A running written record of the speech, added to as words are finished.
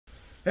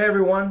Hey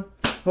everyone,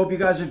 hope you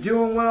guys are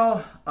doing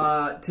well.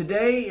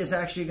 Today is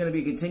actually going to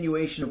be a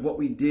continuation of what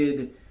we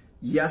did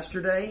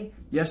yesterday.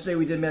 Yesterday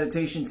we did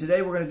meditation.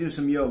 Today we're going to do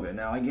some yoga.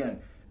 Now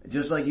again,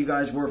 just like you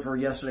guys were for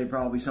yesterday,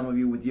 probably some of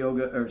you with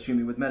yoga, or excuse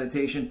me, with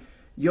meditation.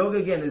 Yoga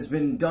again has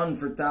been done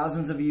for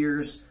thousands of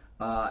years,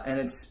 and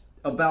it's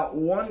about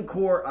one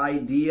core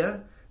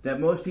idea that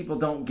most people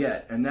don't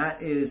get, and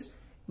that is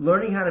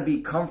learning how to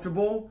be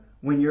comfortable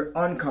when you're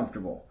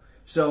uncomfortable.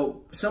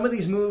 So some of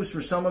these moves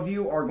for some of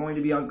you are going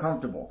to be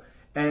uncomfortable.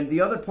 And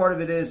the other part of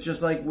it is,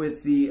 just like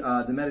with the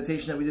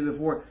meditation that we did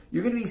before,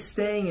 you're going to be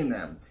staying in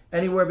them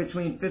anywhere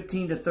between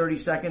 15 to 30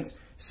 seconds.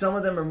 Some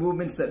of them are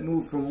movements that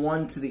move from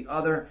one to the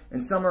other,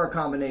 and some are a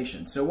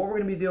combination. So what we're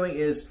going to be doing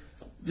is,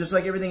 just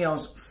like everything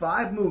else,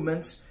 5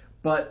 movements,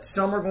 but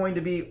some are going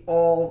to be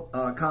all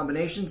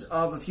combinations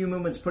of a few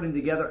movements putting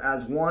together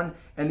as one,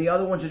 and the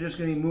other ones are just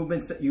going to be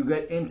movements that you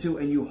get into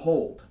and you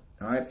hold.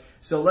 All right,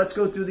 so let's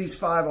go through these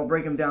 5. I'll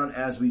break them down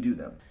as we do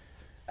them.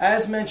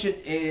 As mentioned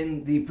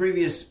in the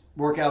previous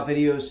workout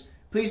videos,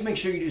 please make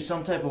sure you do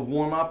some type of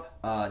warm-up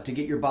to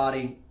get your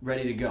body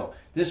ready to go.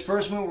 This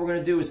first move we're going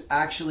to do is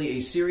actually a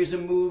series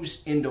of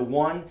moves into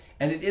one,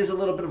 and it is a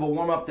little bit of a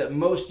warm-up that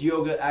most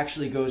yoga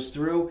actually goes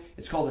through.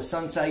 It's called the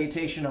sun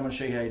salutation. I'm going to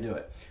show you how you do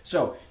it.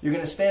 So you're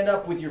going to stand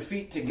up with your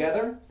feet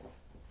together.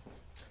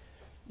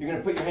 You're going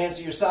to put your hands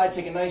to your side,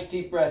 take a nice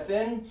deep breath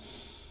in.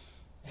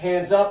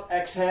 Hands up,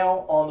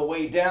 exhale on the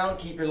way down.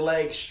 Keep your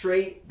legs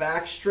straight,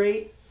 back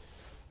straight.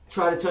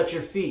 Try to touch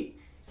your feet.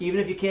 Even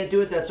if you can't do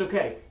it, that's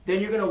okay.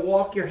 Then you're going to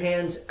walk your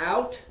hands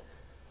out.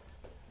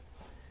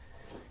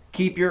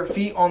 Keep your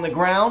feet on the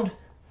ground.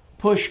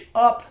 Push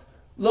up,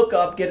 look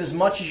up, get as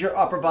much as your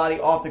upper body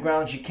off the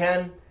ground as you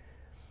can.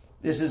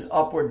 This is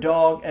upward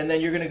dog. And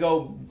then you're going to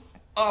go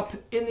up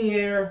in the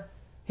air,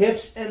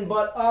 hips and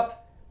butt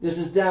up. This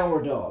is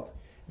downward dog.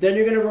 Then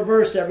you're going to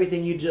reverse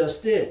everything you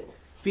just did.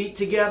 Feet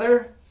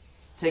together,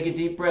 take a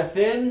deep breath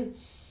in,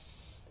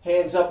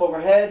 hands up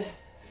overhead,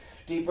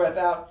 deep breath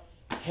out,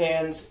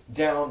 hands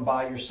down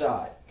by your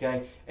side,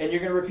 okay? And you're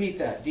going to repeat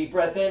that. Deep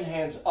breath in,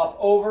 hands up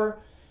over,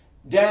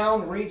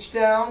 down, reach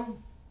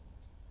down,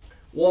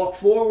 walk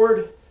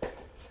forward,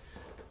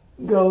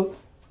 go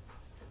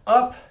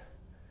up,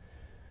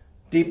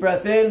 deep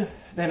breath in,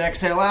 then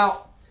exhale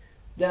out,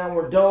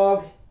 downward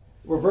dog,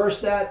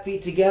 reverse that,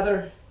 feet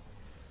together,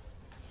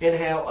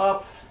 inhale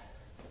up,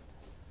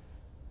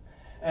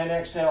 and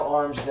exhale,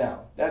 arms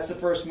down. That's the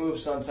first move,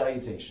 sun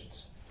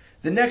salutations.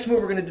 The next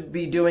move we're going to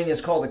be doing is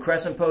called the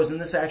crescent pose,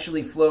 and this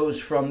actually flows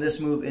from this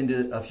move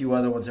into a few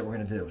other ones that we're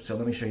going to do. So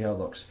let me show you how it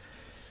looks.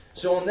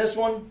 So on this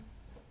one,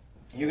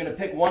 you're going to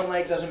pick one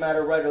leg, doesn't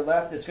matter right or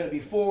left. It's going to be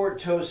forward,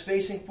 toes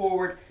facing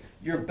forward.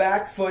 Your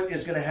back foot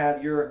is going to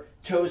have your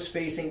toes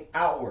facing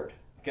outward,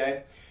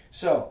 okay?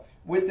 So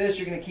with this,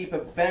 you're going to keep a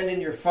bend in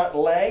your front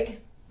leg,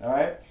 all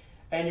right?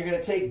 And you're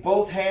going to take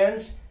both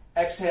hands,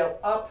 exhale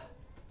up,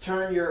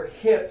 turn your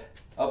hip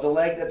of the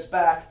leg that's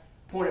back,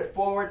 point it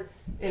forward,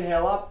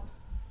 inhale up,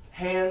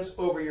 hands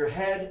over your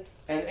head.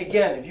 And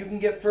again, if you can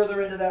get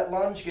further into that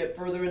lunge, get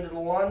further into the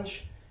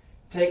lunge.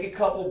 Take a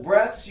couple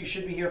breaths. You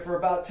should be here for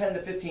about 10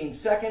 to 15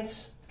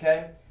 seconds,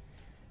 okay?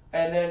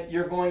 And then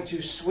you're going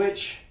to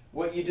switch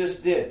what you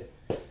just did.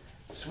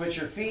 Switch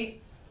your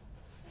feet.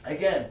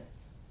 Again,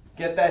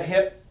 get that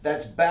hip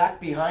that's back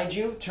behind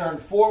you, turn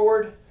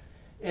forward,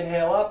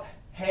 inhale up,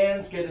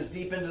 hands, get as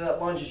deep into that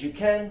lunge as you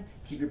can.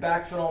 Keep your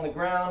back foot on the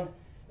ground.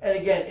 And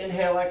again,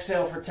 inhale,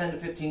 exhale for 10 to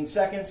 15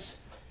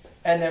 seconds.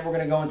 And then we're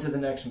going to go into the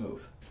next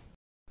move.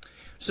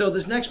 So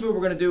this next move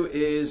we're going to do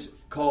is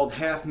called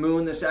half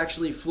moon. This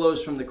actually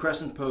flows from the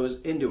crescent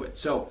pose into it.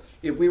 So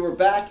if we were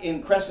back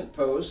in crescent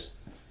pose,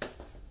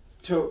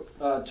 toe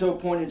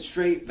pointed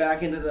straight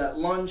back into that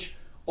lunge,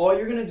 all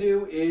you're going to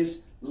do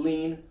is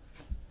lean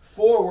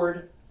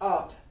forward,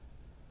 up,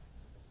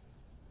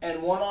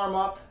 and one arm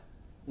up,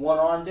 one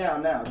arm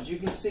down. Now, as you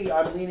can see,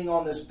 I'm leaning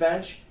on this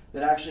bench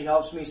that actually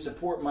helps me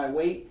support my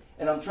weight,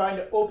 and I'm trying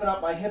to open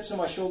up my hips and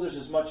my shoulders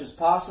as much as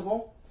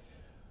possible.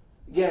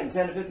 Again,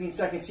 10 to 15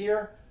 seconds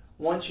here.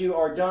 Once you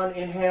are done,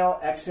 inhale,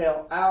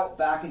 exhale out,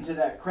 back into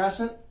that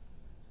crescent,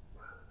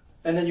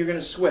 and then you're going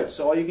to switch.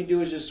 So all you can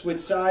do is just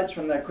switch sides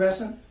from that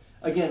crescent.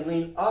 Again,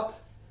 lean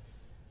up.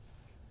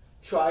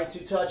 Try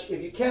to touch,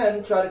 if you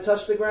can, try to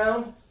touch the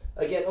ground.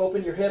 Again,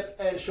 open your hip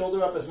and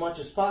shoulder up as much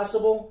as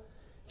possible.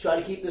 Try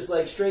to keep this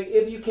leg straight.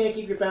 If you can't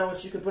keep your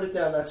balance, you can put it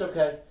down. That's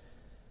okay.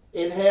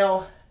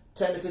 Inhale,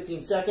 10 to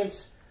 15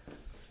 seconds.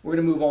 We're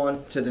going to move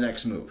on to the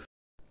next move.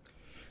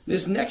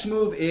 This next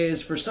move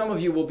is, for some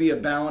of you, will be a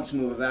balance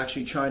move of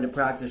actually trying to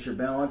practice your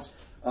balance,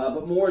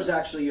 but more is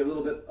actually a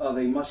little bit of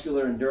a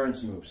muscular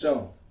endurance move.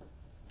 So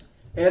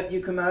after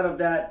you come out of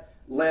that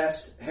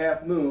last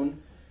half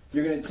moon,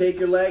 you're going to take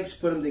your legs,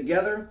 put them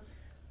together,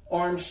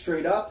 arms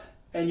straight up,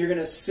 and you're going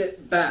to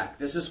sit back.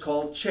 This is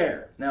called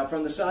chair. Now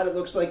from the side it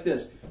looks like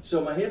this.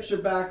 So my hips are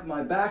back,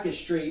 my back is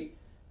straight,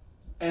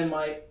 and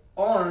my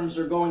arms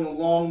are going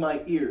along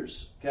my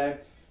ears, okay?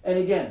 And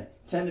again,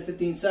 10 to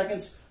 15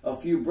 seconds, a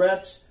few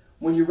breaths.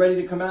 When you're ready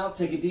to come out,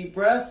 take a deep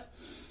breath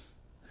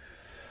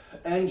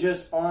and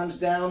just arms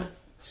down,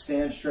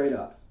 stand straight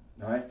up.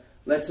 All right,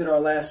 let's hit our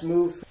last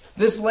move.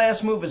 This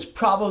last move is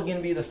probably going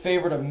to be the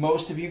favorite of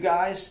most of you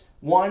guys.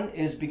 One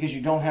is because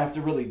you don't have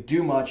to really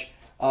do much,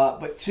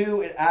 but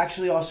two, it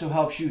actually also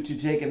helps you to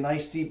take a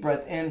nice deep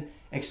breath in,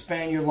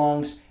 expand your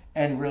lungs,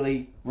 and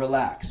really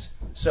relax.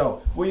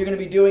 So what you're going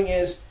to be doing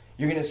is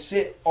you're going to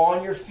sit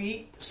on your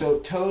feet, so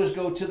toes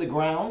go to the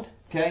ground,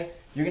 okay?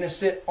 You're going to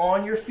sit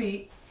on your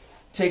feet,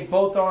 take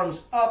both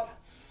arms up,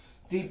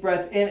 deep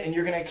breath in, and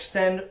you're going to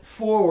extend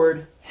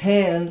forward,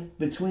 hand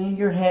between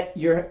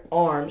your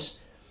arms,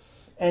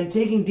 and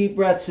taking deep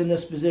breaths in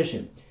this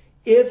position.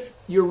 If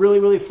you're really,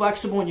 really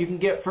flexible and you can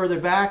get further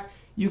back,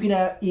 you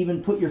can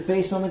even put your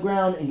face on the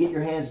ground and get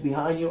your hands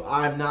behind you.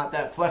 I'm not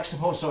that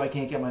flexible, so I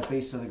can't get my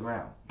face to the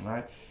ground. All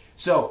right.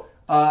 So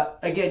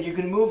again, you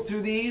can move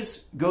through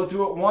these, go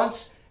through it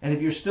once, and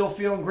if you're still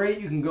feeling great,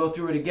 you can go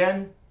through it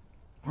again.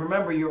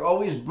 Remember, you're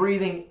always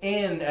breathing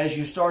in as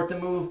you start the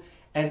move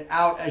and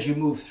out as you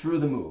move through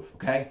the move.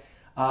 Okay.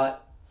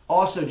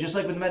 Also, just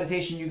like with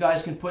meditation, you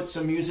guys can put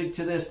some music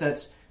to this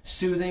that's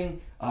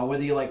soothing,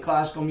 whether you like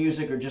classical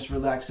music or just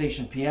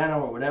relaxation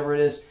piano or whatever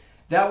it is.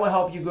 That will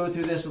help you go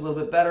through this a little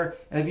bit better.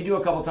 And if you do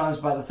a couple times,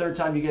 by the third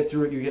time you get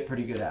through it, you get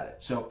pretty good at it.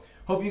 So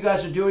hope you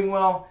guys are doing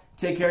well.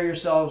 Take care of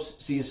yourselves.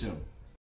 See you soon.